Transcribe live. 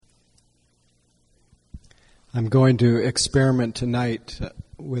I'm going to experiment tonight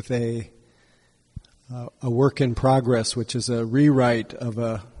with a work in progress, which is a rewrite of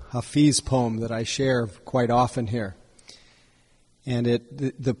a Hafiz poem that I share quite often here. And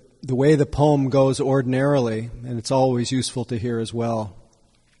the way the poem goes ordinarily, and it's always useful to hear as well.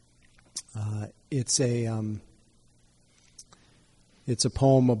 It's a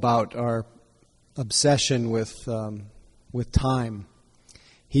poem about our obsession with time.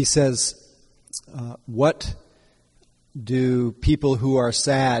 He says, what do people who are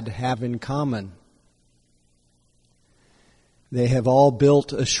sad have in common? They have all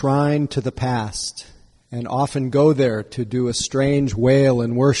built a shrine to the past and often go there to do a strange wail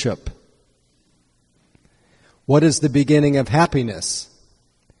and worship. What is the beginning of happiness?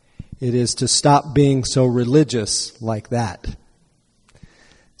 It is to stop being so religious like that.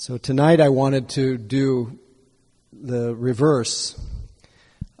 So tonight I wanted to do the reverse.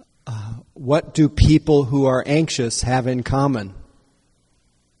 What do people who are anxious have in common?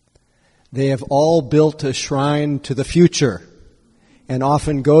 They have all built a shrine to the future and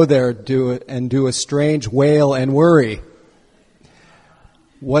often go there and do a strange wail and worry.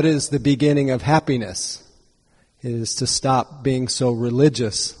 What is the beginning of happiness? It is to stop being so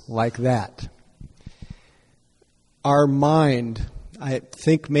religious like that. Our mind, I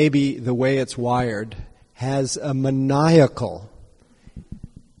think maybe the way it's wired, has a maniacal,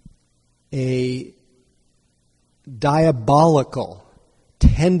 a diabolical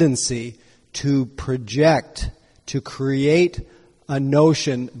tendency to project, to create a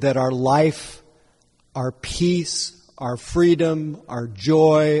notion that our life, our peace, our freedom, our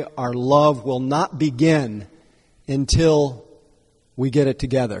joy, our love will not begin until we get it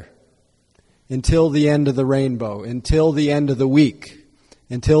together, until the end of the rainbow, until the end of the week,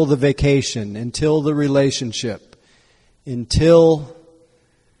 until the vacation, until the relationship, until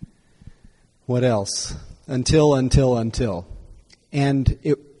what else? Until. And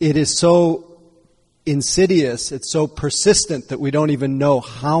it is so insidious, it's so persistent that we don't even know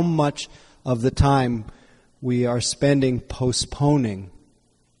how much of the time we are spending postponing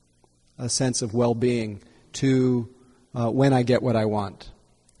a sense of well-being to when I get what I want.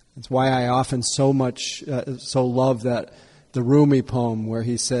 That's why I often so love that the Rumi poem where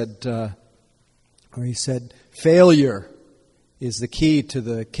he said, failure is the key to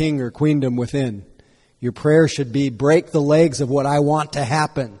the king or queendom within. Your prayer should be, break the legs of what I want to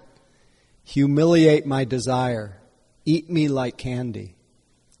happen. Humiliate my desire. Eat me like candy.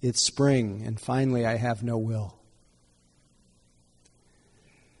 It's spring, and finally I have no will.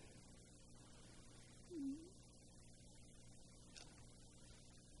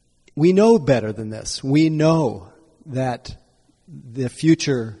 We know better than this. We know that the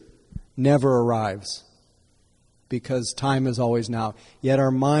future never arrives because time is always now. Yet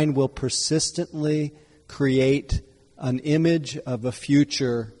our mind will persistently create an image of a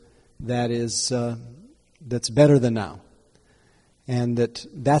future that is that's better than now. And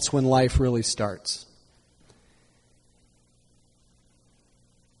that's when life really starts.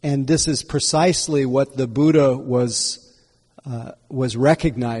 And this is precisely what the Buddha was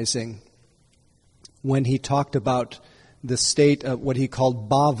recognizing when he talked about the state of what he called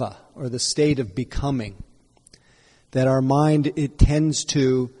bhava, or the state of becoming. That our mind, it tends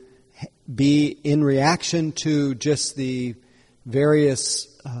to be in reaction to just the various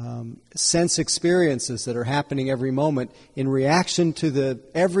sense experiences that are happening every moment. In reaction to the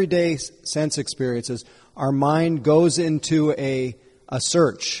everyday sense experiences, our mind goes into a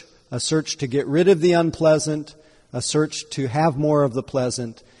search to get rid of the unpleasant, a search to have more of the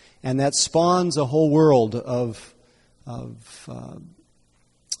pleasant, and that spawns a whole world of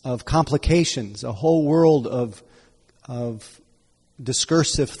complications, a whole world of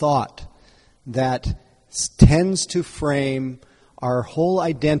discursive thought that tends to frame our whole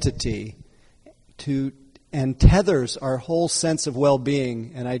identity and tethers our whole sense of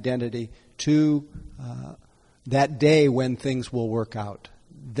well-being and identity to that day when things will work out.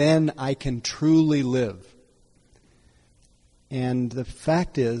 Then I can truly live. And the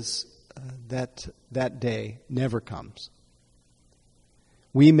fact is that day never comes.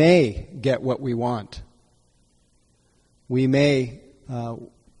 We may get what we want. We may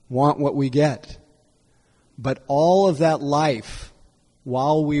want what we get. But all of that life,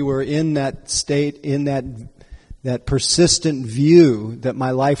 while we were in that state, in that persistent view that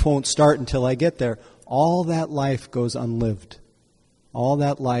my life won't start until I get there, all that life goes unlived. All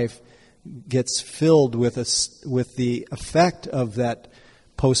that life gets filled with the effect of that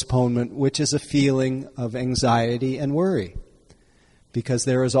postponement, which is a feeling of anxiety and worry. Because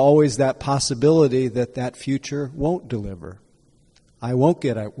there is always that possibility that future won't deliver. I won't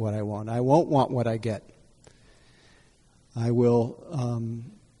get what I want. I won't want what I get. I will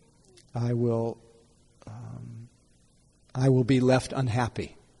be left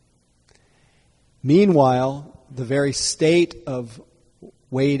unhappy. Meanwhile, the very state of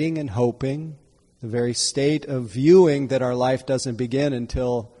waiting and hoping, the very state of viewing that our life doesn't begin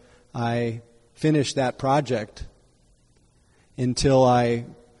until I finish that project, until I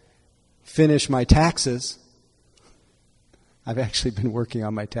finish my taxes. I've actually been working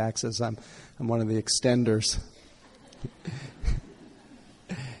on my taxes. I'm one of the extenders.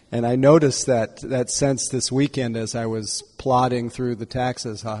 And I noticed that sense this weekend as I was plodding through the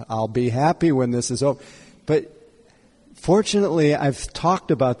taxes. I'll be happy when this is over. But fortunately, I've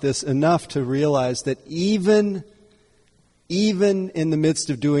talked about this enough to realize that even in the midst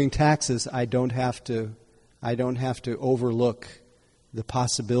of doing taxes, I don't have to overlook the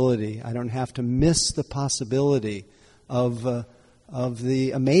possibility. I don't have to miss the possibility of the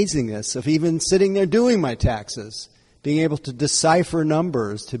amazingness of even sitting there doing my taxes. Being able to decipher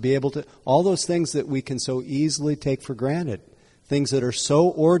numbers, to be able to, all those things that we can so easily take for granted, things that are so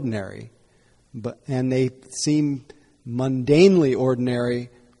ordinary, and they seem mundanely ordinary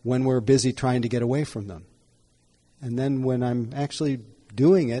when we're busy trying to get away from them. And then when I'm actually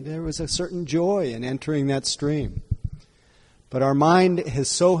doing it, there was a certain joy in entering that stream. But our mind has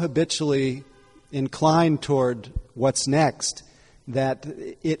so habitually inclined toward what's next that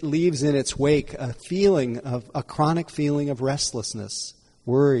it leaves in its wake a chronic feeling of restlessness,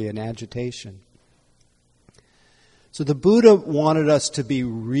 worry, and agitation. So the Buddha wanted us to be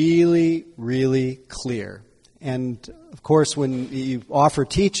really, really clear. And of course, when you offer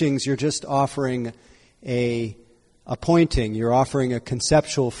teachings, you're just offering a pointing, you're offering a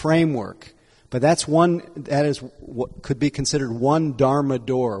conceptual framework. But that is what could be considered one Dharma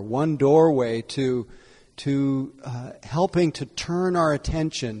door, one doorway to helping to turn our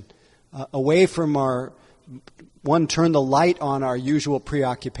attention away from turn the light on our usual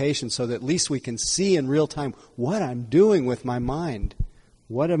preoccupation so that at least we can see in real time what I'm doing with my mind.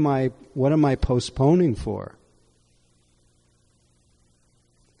 What am I postponing for?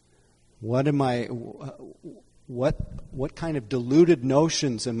 What kind of deluded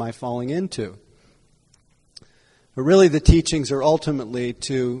notions am I falling into? But really the teachings are ultimately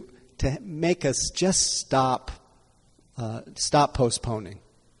to make us just stop postponing.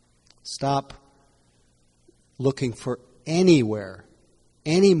 Stop looking for anywhere,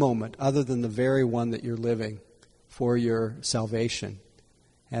 any moment other than the very one that you're living for your salvation.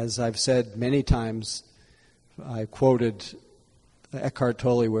 As I've said many times, I quoted Eckhart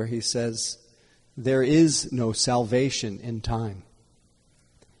Tolle where he says, "There is no salvation in time.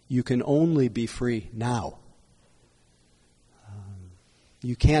 You can only be free now.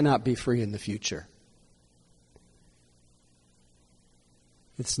 You cannot be free in the future."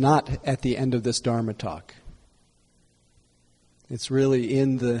 It's not at the end of this Dharma talk. It's really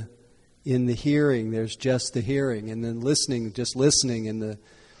in the hearing. There's just the hearing, and then listening, just listening, in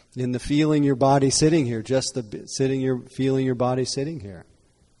the feeling your body sitting here, just feeling your body sitting here.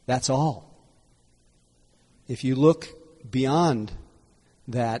 That's all. If you look beyond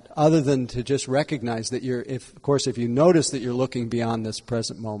that, other than to just recognize that if you notice that you're looking beyond this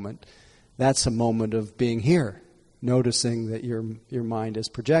present moment, that's a moment of being here, noticing that your mind is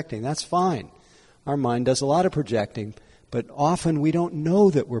projecting. That's fine. Our mind does a lot of projecting, but often we don't know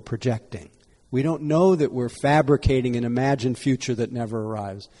that we're projecting. We don't know that we're fabricating an imagined future that never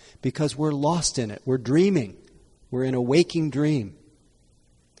arrives because we're lost in it. We're dreaming. We're in a waking dream.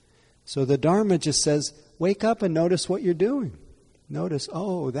 So the Dharma just says, wake up and notice what you're doing. Notice,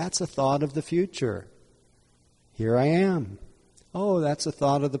 oh, that's a thought of the future. Here I am. Oh, that's a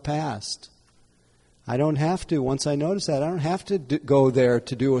thought of the past. I don't have to, once I notice that, I don't have to go there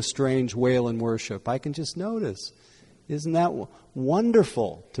to do a strange wail and worship. I can just notice. Isn't that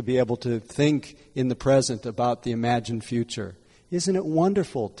wonderful to be able to think in the present about the imagined future? Isn't it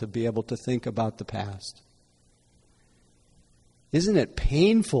wonderful to be able to think about the past? Isn't it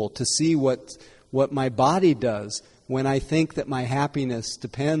painful to see what my body does when I think that my happiness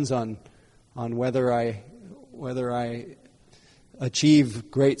depends on whether I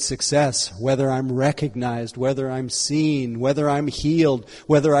achieve great success, whether I'm recognized, whether I'm seen, whether I'm healed,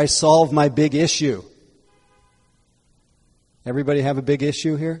 whether I solve my big issue? Everybody have a big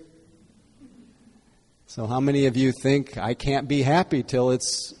issue here? So how many of you think I can't be happy till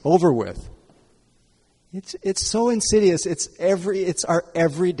it's over with? It's so insidious. It's our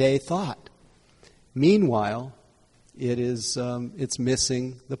everyday thought. Meanwhile, it's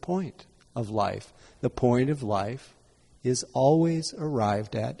missing the point of life. The point of life is always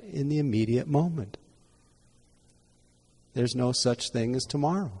arrived at in the immediate moment. There's no such thing as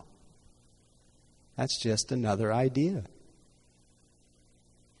tomorrow. That's just another idea.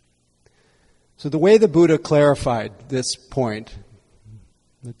 So the way the Buddha clarified this point,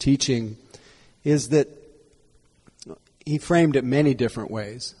 the teaching, is that he framed it many different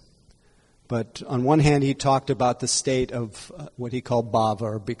ways. But on one hand, he talked about the state of what he called bhava,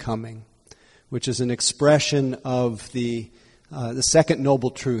 or becoming, which is an expression of the second noble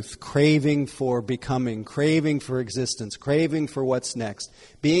truth, craving for becoming, craving for existence, craving for what's next,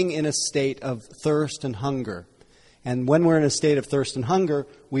 being in a state of thirst and hunger. And when we're in a state of thirst and hunger,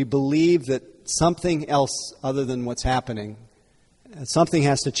 we believe that something else other than what's happening, something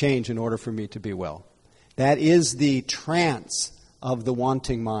has to change in order for me to be well. That is the trance of the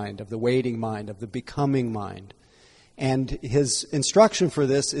wanting mind, of the waiting mind, of the becoming mind. And his instruction for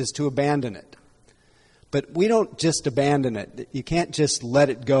this is to abandon it. But we don't just abandon it. You can't just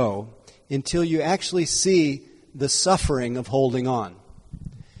let it go until you actually see the suffering of holding on.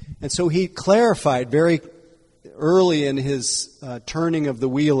 And so he clarified very early in his turning of the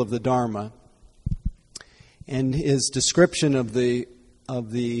wheel of the Dharma and his description of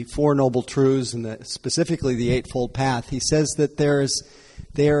the Four Noble Truths and specifically the Eightfold Path. He says that there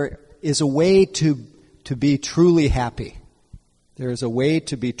is a way to be truly happy. There is a way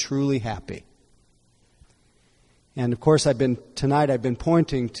to be truly happy. And of course, tonight I've been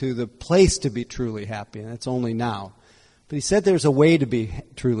pointing to the place to be truly happy, and that's only now. But he said there's a way to be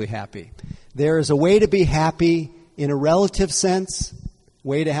truly happy. There is a way to be happy in a relative sense,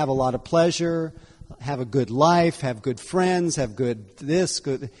 way to have a lot of pleasure, have a good life, have good friends, have good this,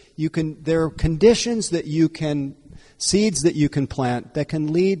 good. There are conditions that seeds that you can plant that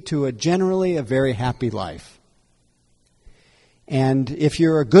can lead to generally a very happy life. And if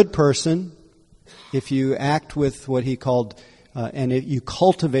you're a good person, if you act with what he called, and if you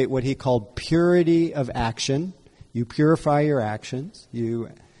cultivate what he called purity of action, you purify your actions, you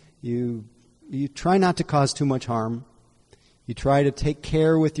try not to cause too much harm, you try to take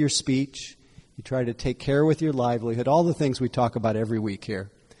care with your speech, you try to take care with your livelihood, all the things we talk about every week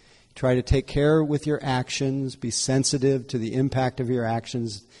here. You try to take care with your actions, be sensitive to the impact of your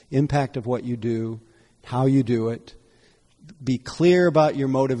actions, impact of what you do, how you do it. Be clear about your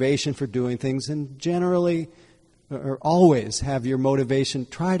motivation for doing things, and generally, or always have your motivation,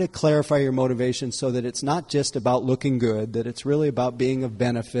 try to clarify your motivation so that it's not just about looking good, that it's really about being of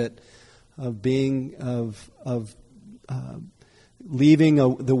benefit, of leaving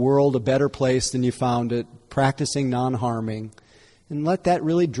the world a better place than you found it, practicing non-harming, and let that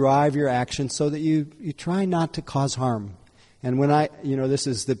really drive your action so that you try not to cause harm. And this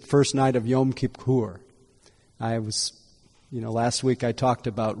is the first night of Yom Kippur. Last week I talked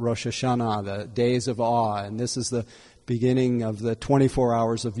about Rosh Hashanah, the days of awe, and this is the beginning of the 24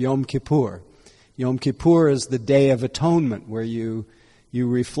 hours of Yom Kippur. Yom Kippur is the Day of Atonement, where you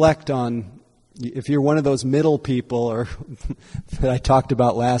reflect on, if you're one of those middle people or that I talked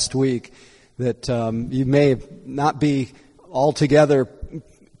about last week, that you may not be altogether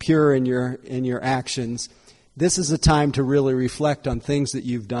pure in your actions. This is a time to really reflect on things that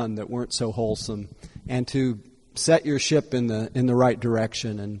you've done that weren't so wholesome, and to set your ship in the right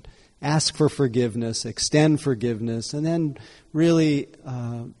direction and ask for forgiveness, extend forgiveness, and then really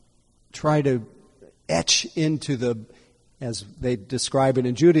try to etch into as they describe it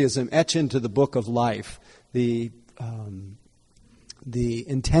in Judaism, etch into the book of life the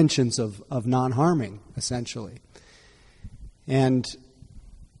intentions of non-harming, essentially. And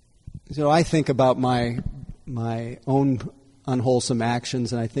so I think about my own unwholesome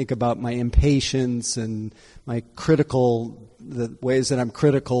actions, and I think about my impatience and the ways that I'm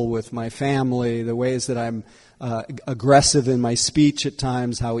critical with my family, the ways that I'm aggressive in my speech at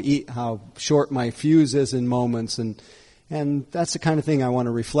times, how short my fuse is in moments, and that's the kind of thing I want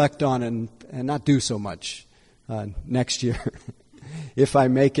to reflect on and not do so much next year, if I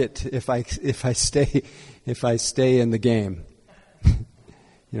make it, if I stay in the game.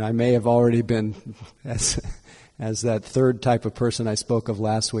 I may have already been as that third type of person I spoke of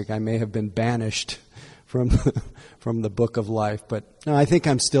last week, I may have been banished from the book of life, but no, I think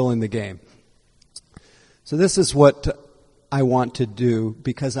I'm still in the game. So this is what I want to do,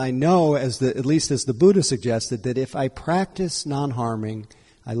 because I know, at least as the Buddha suggested, that if I practice non-harming,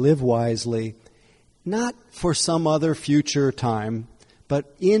 I live wisely, not for some other future time,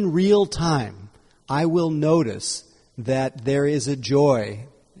 but in real time, I will notice that there is a joy.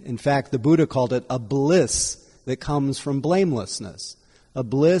 In fact, the Buddha called it a bliss that comes from blamelessness, a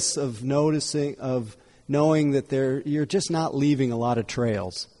bliss of noticing, of knowing that you're just not leaving a lot of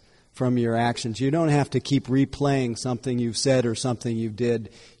trails from your actions. You don't have to keep replaying something you've said or something you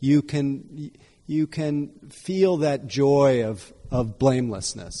did. You can feel that joy of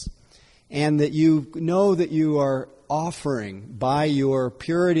blamelessness, and that you know that you are offering, by your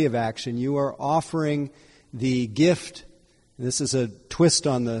purity of action, you are offering the gift. This is a twist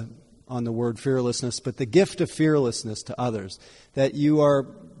on the word fearlessness, but the gift of fearlessness to others. That you are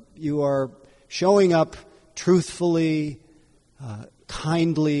showing up truthfully,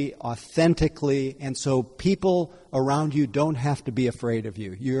 kindly, authentically, and so people around you don't have to be afraid of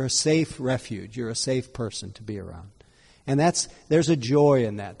you. You're a safe refuge. You're a safe person to be around. And there's a joy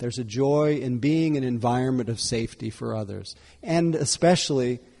in that. There's a joy in being an environment of safety for others, and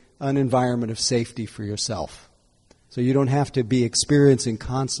especially an environment of safety for yourself. So you don't have to be experiencing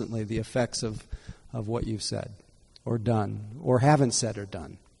constantly the effects of what you've said or done or haven't said or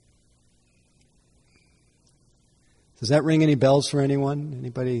done. Does that ring any bells for anyone?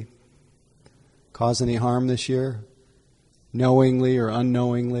 Anybody cause any harm this year? Knowingly or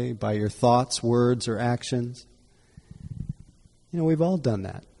unknowingly, by your thoughts, words, or actions? We've all done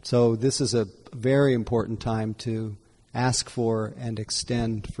that. So this is a very important time to ask for and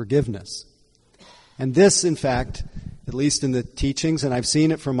extend forgiveness. And this, in fact, at least in the teachings, and I've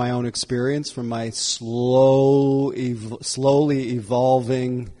seen it from my own experience, from my slowly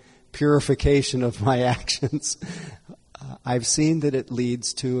evolving purification of my actions, I've seen that it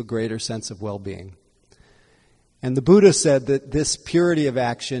leads to a greater sense of well-being. And the Buddha said that this purity of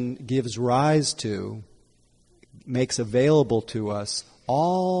action gives rise to, makes available to us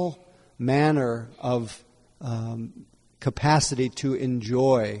all manner of capacity to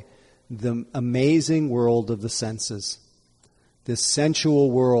enjoy the amazing world of the senses, this sensual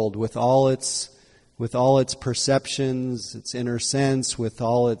world with all its perceptions, its inner sense, with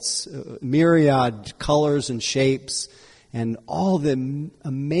all its myriad colors and shapes, and all the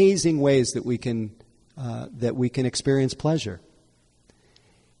amazing ways that we can experience pleasure.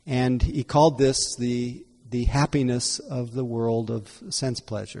 And he called this the happiness of the world of sense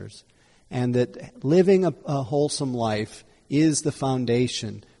pleasures, and that living a wholesome life is the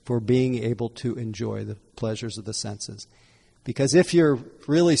foundation for being able to enjoy the pleasures of the senses. Because if you're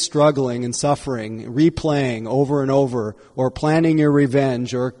really struggling and suffering, replaying over and over, or planning your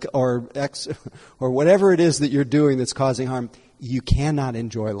revenge, or whatever it is that you're doing that's causing harm, you cannot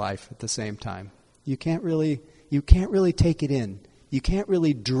enjoy life at the same time. You can't really take it in. You can't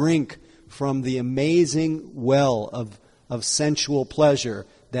really drink from the amazing well of sensual pleasure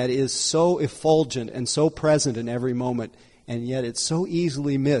that is so effulgent and so present in every moment, and yet it's so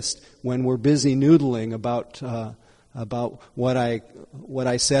easily missed when we're busy noodling about what I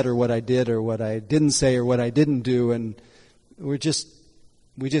said or what I did or what I didn't say or what I didn't do, and we just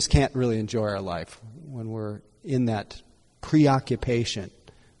can't really enjoy our life when we're in that preoccupation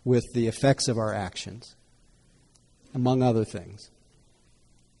with the effects of our actions, among other things.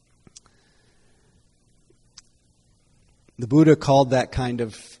 The Buddha called that kind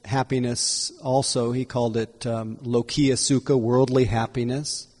of happiness also, he called it lokiya sukha, worldly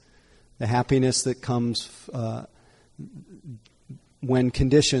happiness, the happiness that comes when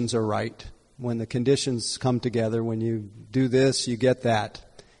conditions are right, when the conditions come together, when you do this, you get that.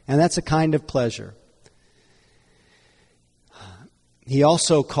 And that's a kind of pleasure. He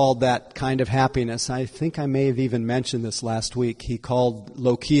also called that kind of happiness, I think I may have even mentioned this last week, he called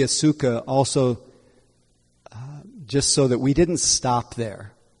lokiya sukha also just so that we didn't stop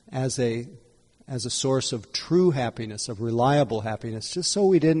there as a source of true happiness, of reliable happiness, just so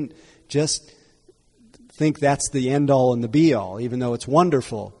we didn't just think that's the end-all and the be-all, even though it's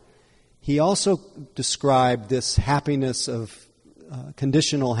wonderful. He also described this happiness of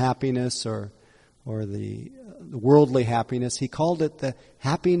conditional happiness or the worldly happiness. He called it the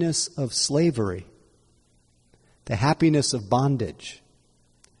happiness of slavery, the happiness of bondage,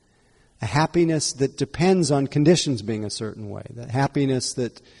 a happiness that depends on conditions being a certain way, the happiness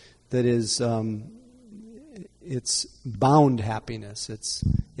that is it's bound happiness.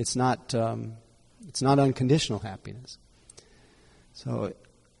 It's not unconditional happiness. So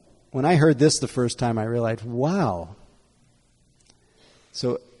when I heard this the first time, I realized, wow.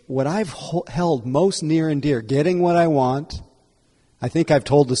 So what I've held most near and dear, getting what I want, I think I've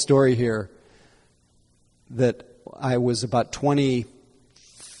told the story here that I was about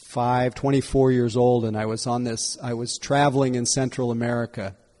 24 years old, and I was traveling in Central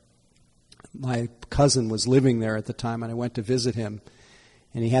America. My cousin was living there at the time, and I went to visit him.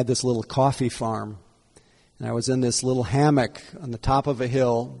 And he had this little coffee farm. And I was in this little hammock on the top of a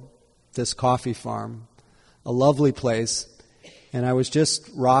hill, this coffee farm, a lovely place. And I was just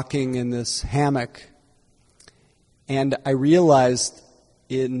rocking in this hammock. And I realized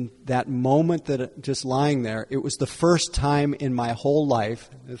in that moment that just lying there, it was the first time in my whole life,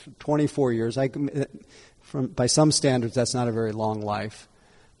 24 years, by some standards that's not a very long life,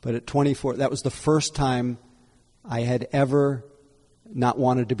 but at 24, that was the first time I had ever not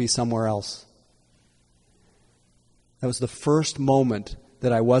wanted to be somewhere else. That was the first moment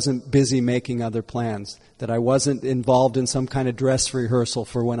that I wasn't busy making other plans, that I wasn't involved in some kind of dress rehearsal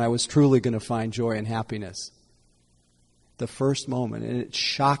for when I was truly going to find joy and happiness. The first moment, and it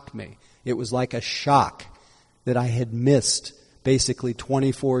shocked me. It was like a shock that I had missed basically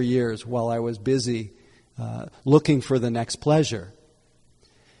 24 years while I was busy looking for the next pleasure.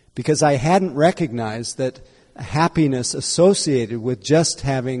 Because I hadn't recognized that happiness associated with just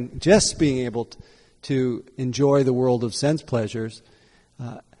being able to enjoy the world of sense pleasures,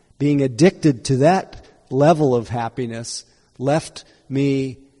 being addicted to that level of happiness left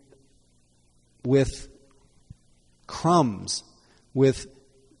me with crumbs, with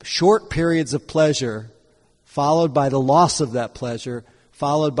short periods of pleasure, followed by the loss of that pleasure,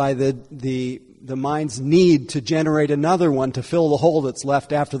 followed by the mind's need to generate another one to fill the hole that's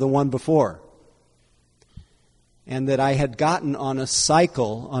left after the one before. And that I had gotten on a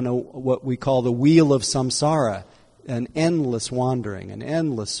cycle, on what we call the wheel of samsara, an endless wandering, an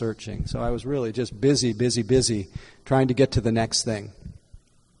endless searching. So I was really just busy, trying to get to the next thing.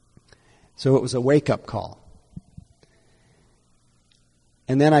 So it was a wake-up call.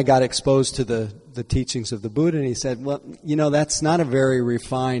 And then I got exposed to the teachings of the Buddha, and he said, well, that's not a very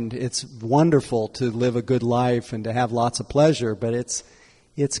refined, it's wonderful to live a good life and to have lots of pleasure, but it's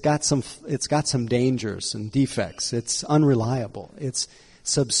got some dangers and defects. It's unreliable. It's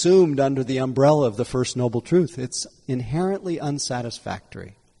subsumed under the umbrella of the First Noble Truth. It's inherently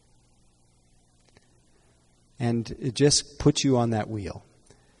unsatisfactory. And it just puts you on that wheel.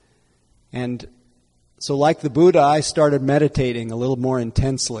 And so like the Buddha, I started meditating a little more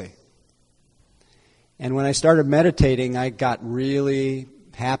intensely. And when I started meditating, I got really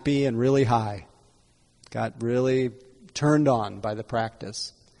happy and really high. Got really turned on by the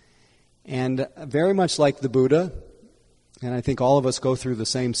practice. And very much like the Buddha, and I think all of us go through the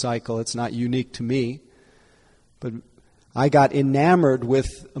same cycle, it's not unique to me, but I got enamored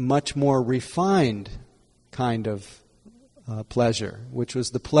with a much more refined kind of pleasure, which was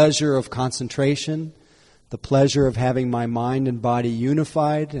the pleasure of concentration, the pleasure of having my mind and body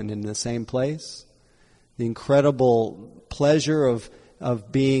unified and in the same place, the incredible pleasure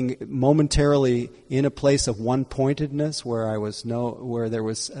of being momentarily in a place of one-pointedness where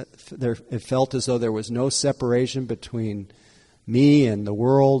it felt as though there was no separation between me and the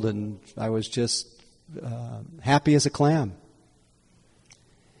world, and I was just happy as a clam.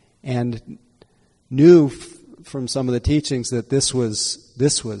 And knew from some of the teachings that this was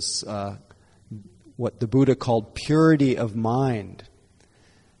what the Buddha called purity of mind,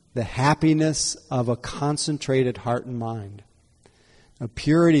 the happiness of a concentrated heart and mind. A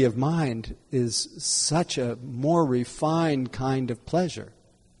purity of mind is such a more refined kind of pleasure.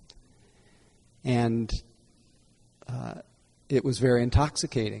 And it was very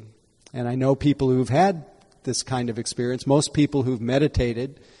intoxicating. And I know people who've had this kind of experience. Most people who've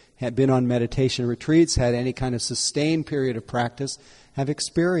meditated, have been on meditation retreats, had any kind of sustained period of practice, have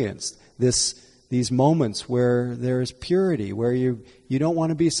experienced these moments where there is purity, where you don't want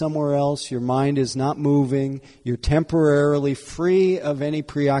to be somewhere else, your mind is not moving, you're temporarily free of any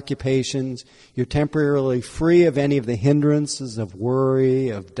preoccupations, you're temporarily free of any of the hindrances of worry,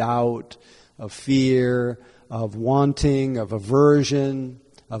 of doubt, of fear, of wanting, of aversion,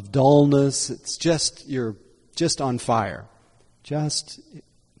 of dullness. It's just, you're just on fire, just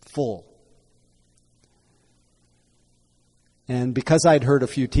full. And because I'd heard a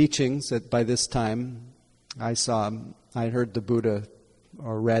few teachings that by this time I'd heard the Buddha,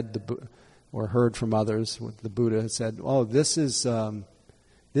 or read or heard from others what the Buddha had said, oh, this is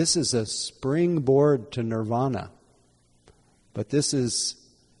a springboard to nirvana. But this is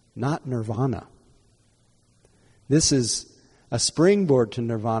not nirvana. This is a springboard to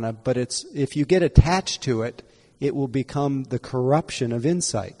nirvana, but if you get attached to it, it will become the corruption of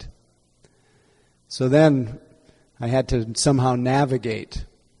insight. So then I had to somehow navigate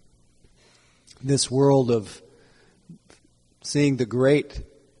this world of seeing the great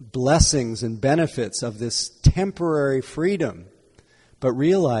blessings and benefits of this temporary freedom, but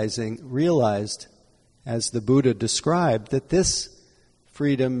realized, as the Buddha described, that this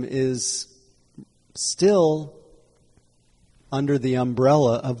freedom is still under the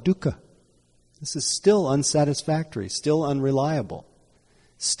umbrella of dukkha. This is still unsatisfactory, still unreliable,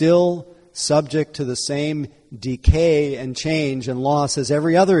 still subject to the same decay and change and loss as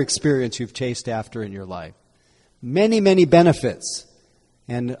every other experience you've chased after in your life. Many, many benefits,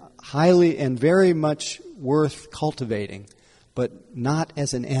 and highly and very much worth cultivating, but not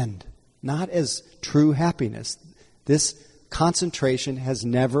as an end, not as true happiness. This concentration has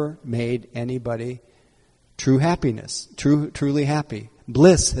never made anybody true happiness, truly happy.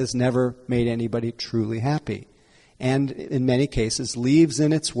 Bliss has never made anybody truly happy. And in many cases leaves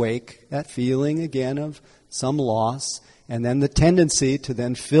in its wake that feeling again of some loss, and then the tendency to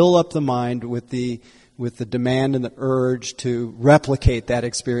then fill up the mind with the demand and the urge to replicate that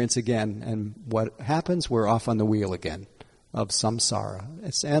experience again. And what happens? We're off on the wheel again of samsara.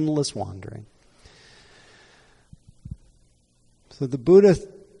 It's endless wandering. So the Buddha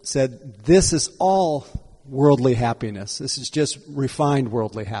said, this is all worldly happiness. This is just refined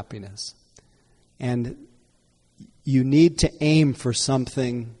worldly happiness. And you need to aim for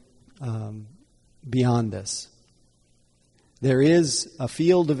something beyond this. There is a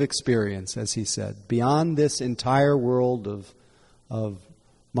field of experience, as he said, beyond this entire world of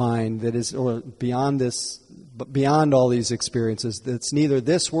mind that is, or beyond all these experiences, that's neither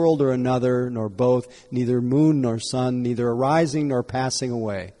this world or another, nor both, neither moon nor sun, neither arising nor passing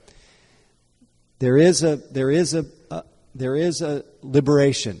away. There is a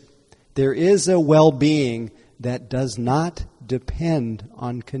liberation. There is a well-being that does not depend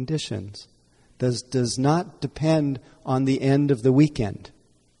on conditions, does not depend on the end of the weekend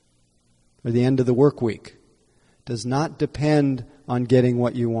or the end of the work week, does not depend on getting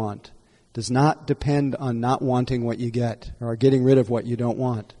what you want, does not depend on not wanting what you get or getting rid of what you don't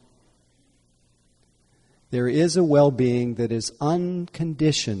want. There is a well-being that is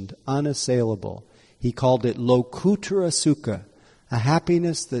unconditioned, unassailable. He called it lokuttara sukha, a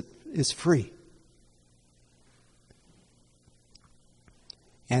happiness that is free.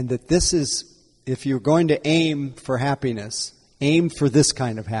 And that this is, if you're going to aim for happiness, aim for this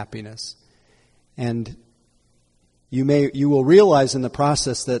kind of happiness. And you will realize in the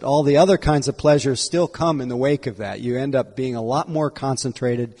process that all the other kinds of pleasures still come in the wake of that. You end up being a lot more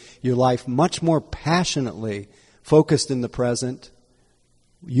concentrated, your life much more passionately focused in the present,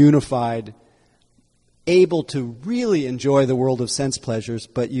 unified, able to really enjoy the world of sense pleasures,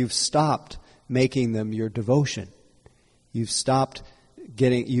 but you've stopped making them your devotion. You've stopped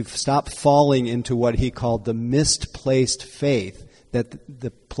falling into what he called the misplaced faith that the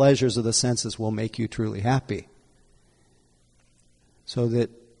pleasures of the senses will make you truly happy. So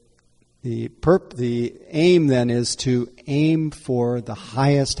that the aim then is to aim for the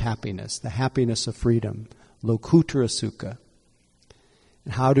highest happiness, the happiness of freedom, lokuttara sukha.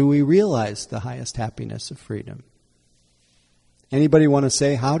 And how do we realize the highest happiness of freedom? Anybody want to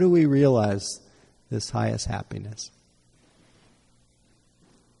say, how do we realize this highest happiness?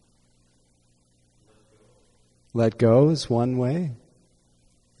 Let go is one way.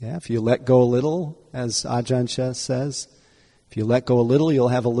 Yeah, if you let go a little, as Ajahn Chah says, if you let go a little, you'll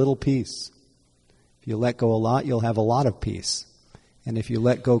have a little peace. If you let go a lot, you'll have a lot of peace. And if you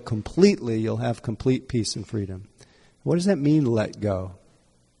let go completely, you'll have complete peace and freedom. What does that mean, let go?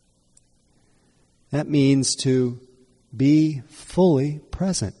 That means to be fully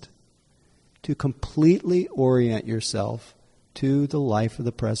present, to completely orient yourself to the life of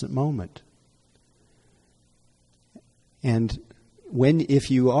the present moment. And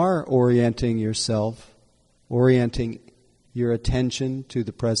if you are orienting your attention to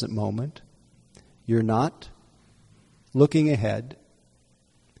the present moment, you're not looking ahead,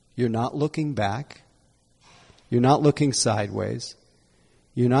 you're not looking back, you're not looking sideways,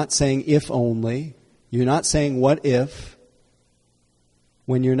 you're not saying if only, you're not saying what if.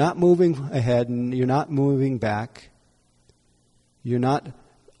 When you're not moving ahead and you're not moving back, you're not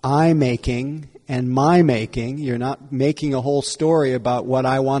I-making and my-making, you're not making a whole story about what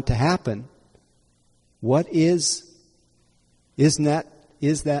I want to happen. What is not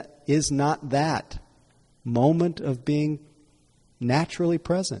that moment of being naturally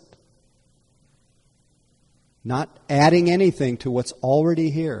present? Not adding anything to what's already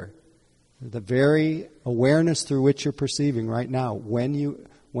here. The very awareness through which you're perceiving right now, when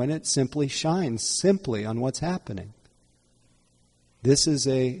it simply shines simply on what's happening. This is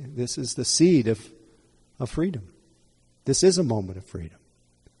the seed of freedom. This is a moment of freedom.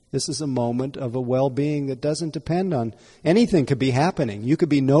 This is a moment of a well-being that doesn't depend on anything could be happening. You could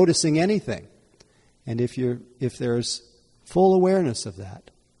be noticing anything. And if there's full awareness of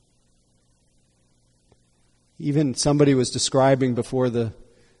that. Even somebody was describing before the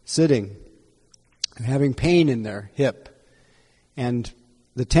sitting having pain in their hip. And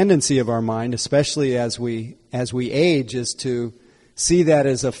the tendency of our mind, especially as we age, is to see that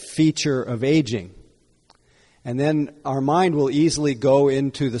as a feature of aging. And then our mind will easily go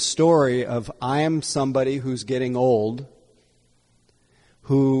into the story of I am somebody who's getting old,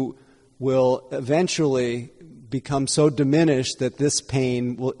 who will eventually become so diminished that this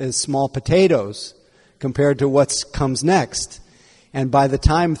pain is small potatoes compared to what comes next. And by the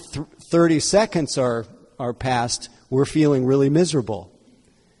time 30 seconds are our past, we're feeling really miserable.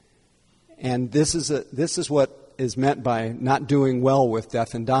 And this is what is meant by not doing well with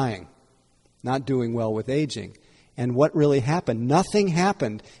death and dying, not doing well with aging. And what really happened? Nothing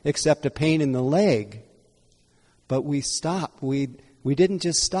happened except a pain in the leg. But we stopped. We didn't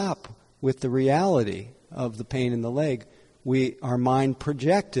just stop with the reality of the pain in the leg. Our mind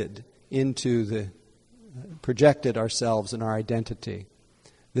projected ourselves and our identity.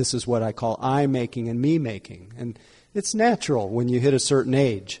 This is what I call I-making and me-making. And it's natural when you hit a certain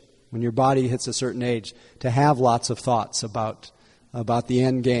age, when your body hits a certain age, to have lots of thoughts about the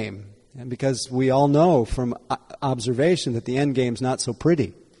end game. And because we all know from observation that the end game's not so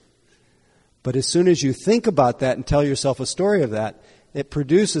pretty. But as soon as you think about that and tell yourself a story of that, it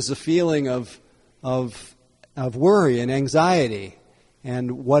produces a feeling of worry and anxiety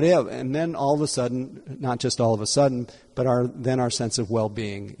and what if. And then all of a sudden, not just all of a sudden, but then our sense of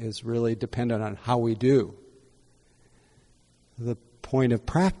well-being is really dependent on how we do. The point of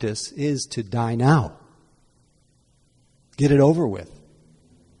practice is to die now. Get it over with.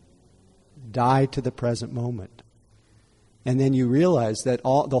 Die to the present moment. And then you realize that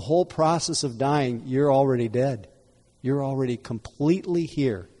the whole process of dying, you're already dead. You're already completely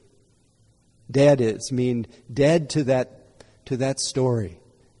here. Dead dead to that story.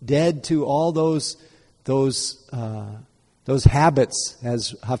 Dead to all those habits,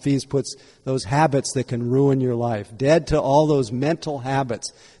 as Hafiz puts, those habits that can ruin your life. Dead to all those mental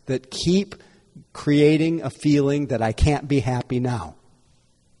habits that keep creating a feeling that I can't be happy now.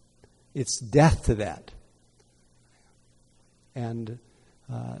 It's death to that. And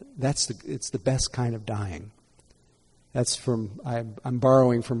it's the best kind of dying. That's I'm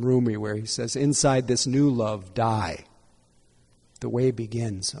borrowing from Rumi, where he says, inside this new love, die. The way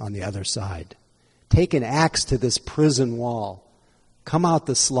begins on the other side. Take an axe to this prison wall. Come out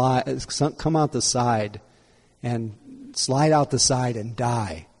the side and slide out the side and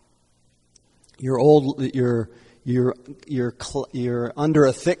die. You're under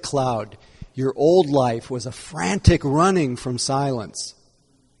a thick cloud. Your old life was a frantic running from silence.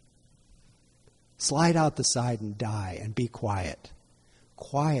 Slide out the side and die and be quiet.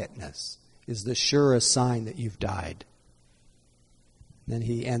 Quietness is the surest sign that you've died. Then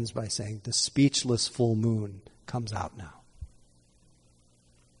he ends by saying, the speechless full moon comes out now.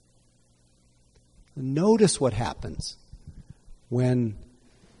 Notice what happens when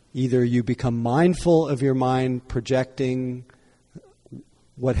either you become mindful of your mind projecting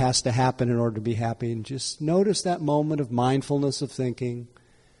what has to happen in order to be happy, and just notice that moment of mindfulness of thinking.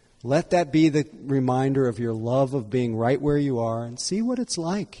 Let that be the reminder of your love of being right where you are, and see what it's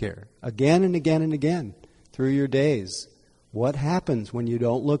like here, again and again and again, through your days. What happens when you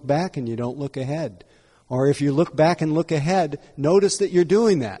don't look back and you don't look ahead? Or if you look back and look ahead, notice that you're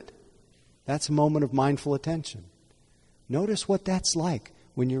doing that. That's a moment of mindful attention. Notice what that's like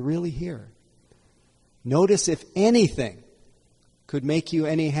when you're really here. Notice if anything could make you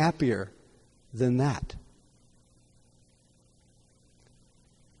any happier than that.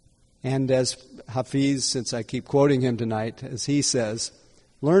 And as Hafiz, since I keep quoting him tonight, as he says,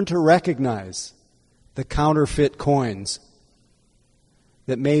 learn to recognize the counterfeit coins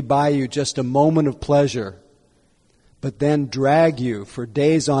that may buy you just a moment of pleasure, but then drag you for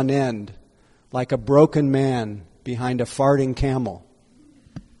days on end like a broken man behind a farting camel.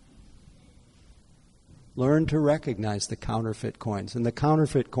 Learn to recognize the counterfeit coins. And the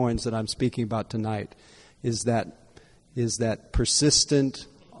counterfeit coins that I'm speaking about tonight is that persistent,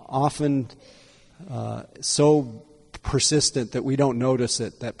 often so persistent that we don't notice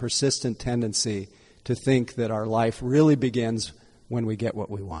it, that persistent tendency to think that our life really begins when we get what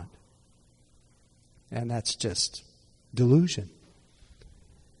we want. And that's just delusion.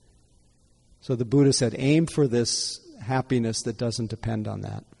 So the Buddha said, aim for this happiness that doesn't depend on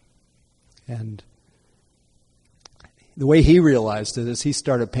that. And the way he realized it is he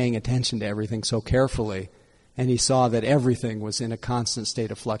started paying attention to everything so carefully, and he saw that everything was in a constant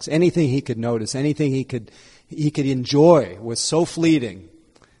state of flux. Anything he could notice, anything he could enjoy was so fleeting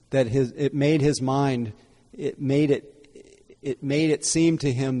that it made his mind, it made it seem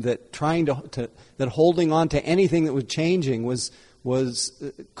to him that that holding on to anything that was changing was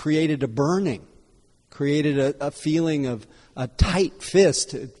created a burning, created a feeling of a tight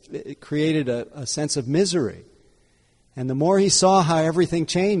fist. It created a sense of misery. And the more he saw how everything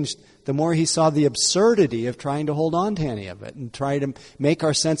changed, the more he saw the absurdity of trying to hold on to any of it and try to make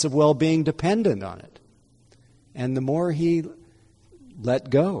our sense of well-being dependent on it. And the more he let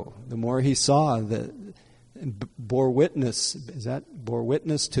go, the more he saw bore witness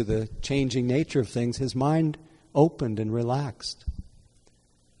to the changing nature of things, his mind opened and relaxed.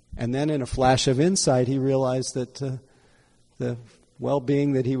 And then in a flash of insight, he realized that the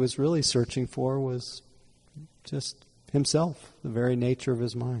well-being that he was really searching for was just himself, the very nature of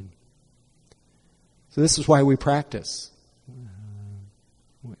his mind. So this is why we practice.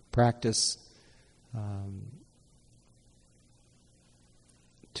 We practice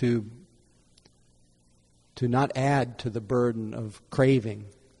to not add to the burden of craving,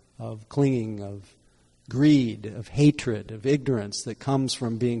 of clinging, of greed, of hatred, of ignorance that comes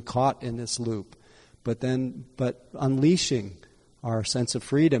from being caught in this loop, but unleashing our sense of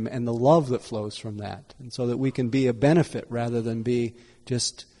freedom and the love that flows from that, and so that we can be a benefit rather than be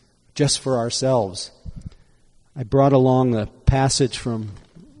just for ourselves. I brought along a passage from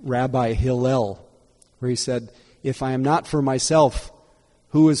Rabbi Hillel, where he said, "If I am not for myself,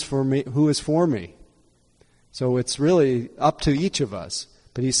 who is for me? Who is for me?" So it's really up to each of us.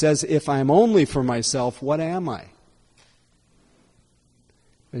 But he says, if I am only for myself, what am I?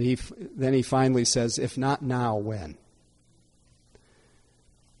 But then he finally says, if not now, when?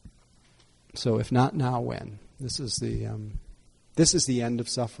 So if not now, when? This is the end of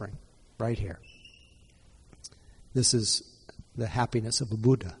suffering, right here. This is the happiness of a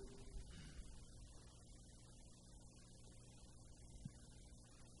Buddha.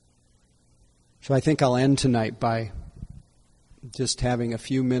 So I think I'll end tonight by just having a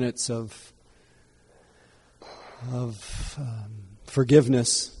few minutes of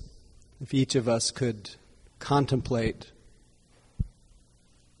forgiveness. If each of us could contemplate,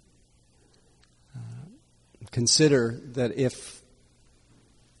 consider that if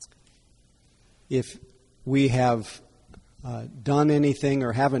we have done anything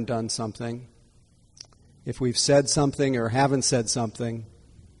or haven't done something, if we've said something or haven't said something,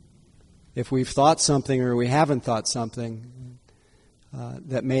 if we've thought something or we haven't thought something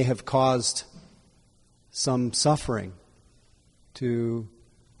that may have caused some suffering to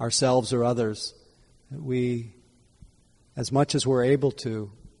ourselves or others, we, as much as we're able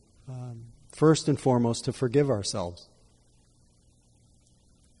to, first and foremost, to forgive ourselves.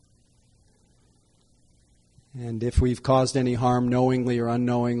 And if we've caused any harm knowingly or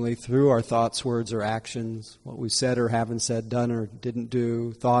unknowingly through our thoughts, words, or actions, what we said or haven't said, done or didn't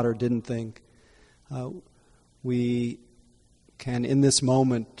do, thought or didn't think, we can, in this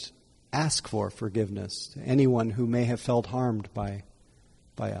moment, ask for forgiveness to anyone who may have felt harmed by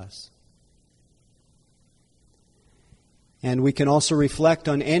us. And we can also reflect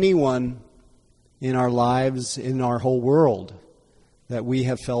on anyone in our lives, in our whole world, that we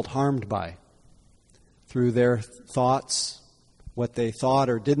have felt harmed by, through their thoughts, what they thought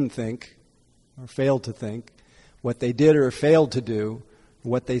or didn't think, or failed to think, what they did or failed to do,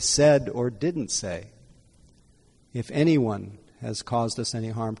 what they said or didn't say. If anyone has caused us any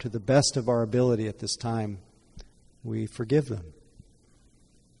harm, to the best of our ability at this time, we forgive them.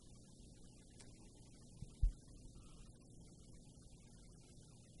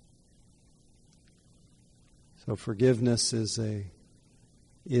 So forgiveness is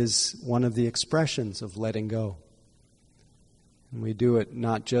one of the expressions of letting go. And we do it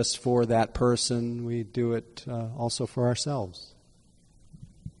not just for that person, we do it also for ourselves.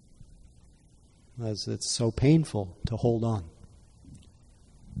 As it's so painful to hold on.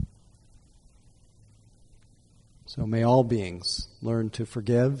 So may all beings learn to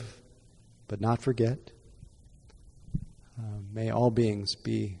forgive, but not forget. May all beings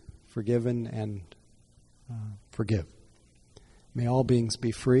be forgiven and forgive. May all beings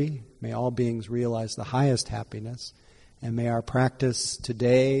be free. May all beings realize the highest happiness. And may our practice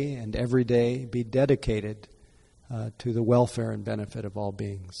today and every day be dedicated to the welfare and benefit of all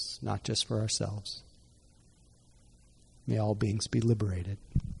beings, not just for ourselves. May all beings be liberated.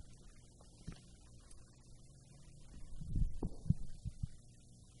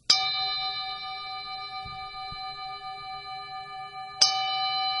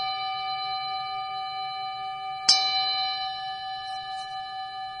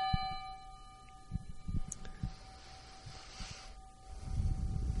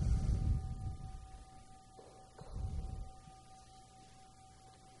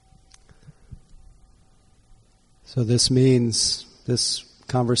 So this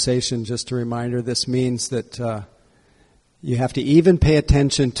conversation, just a reminder, this means that you have to even pay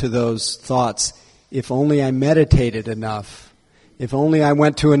attention to those thoughts. If only I meditated enough. If only I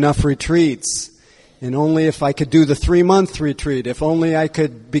went to enough retreats. And only if I could do the 3-month retreat. If only I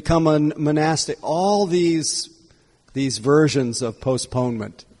could become a monastic. All these versions of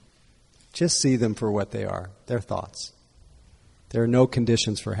postponement. Just see them for what they are. They're thoughts. There are no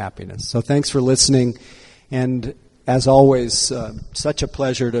conditions for happiness. So thanks for listening. And as always, such a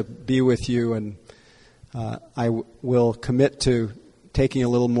pleasure to be with you, and I will commit to doing a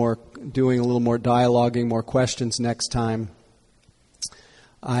little more dialoguing, more questions next time.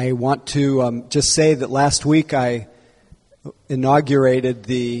 I want to just say that last week I inaugurated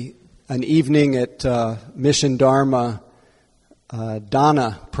an evening at Mission Dharma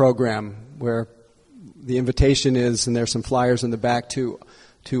Dana program, where the invitation is, and there's some flyers in the back, to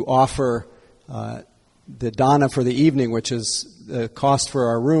offer the Dana for the evening, which is the cost for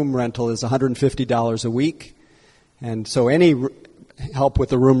our room rental is $150 a week. And so any help with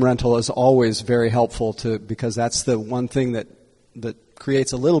the room rental is always very helpful, because that's the one thing that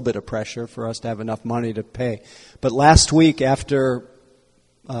creates a little bit of pressure for us to have enough money to pay. But last week, after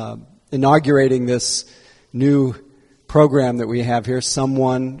inaugurating this new program that we have here,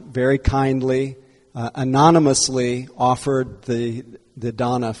 someone very kindly, anonymously offered the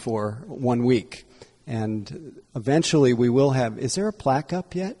Dana for 1 week. And eventually we will have... Is there a plaque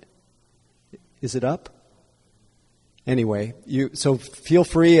up yet? Is it up? Anyway, so feel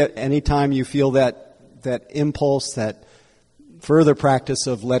free at any time you feel that impulse, that further practice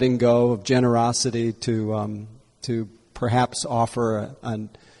of letting go, of generosity, to perhaps offer an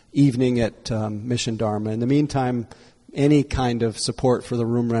evening at Mission Dharma. In the meantime, any kind of support for the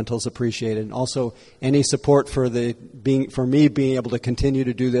room rental is appreciated. And also any support for me being able to continue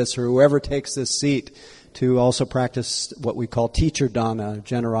to do this, or whoever takes this seat, to also practice what we call teacher dana,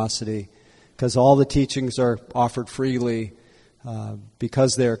 generosity, because all the teachings are offered freely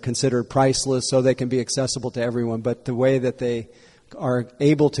because they're considered priceless, so they can be accessible to everyone. But the way that they are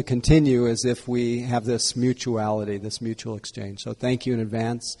able to continue is if we have this mutuality, this mutual exchange. So thank you in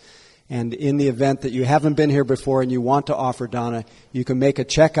advance. And in the event that you haven't been here before and you want to offer Dana, you can make a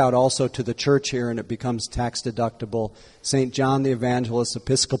check out also to the church here, and it becomes tax deductible. St. John the Evangelist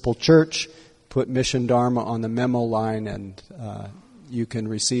Episcopal Church, put Mission Dharma on the memo line, and you can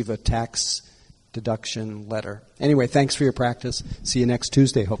receive a tax deduction letter. Anyway, thanks for your practice. See you next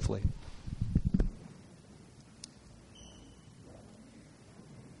Tuesday, hopefully.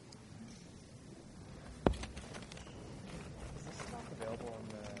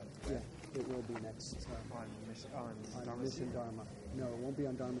 Mission Dharma. No, it won't be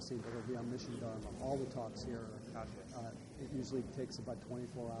on Dharma Seed, but it'll be on Mission Dharma. All the talks here it usually takes about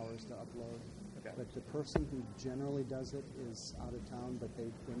 24 hours to upload. Okay. But the person who generally does it is out of town, but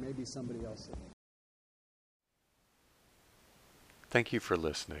there may be somebody else. Thank you for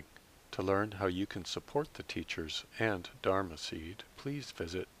listening. To learn how you can support the teachers and Dharma Seed, please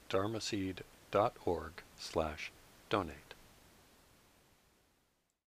visit dharmaseed.org/donate.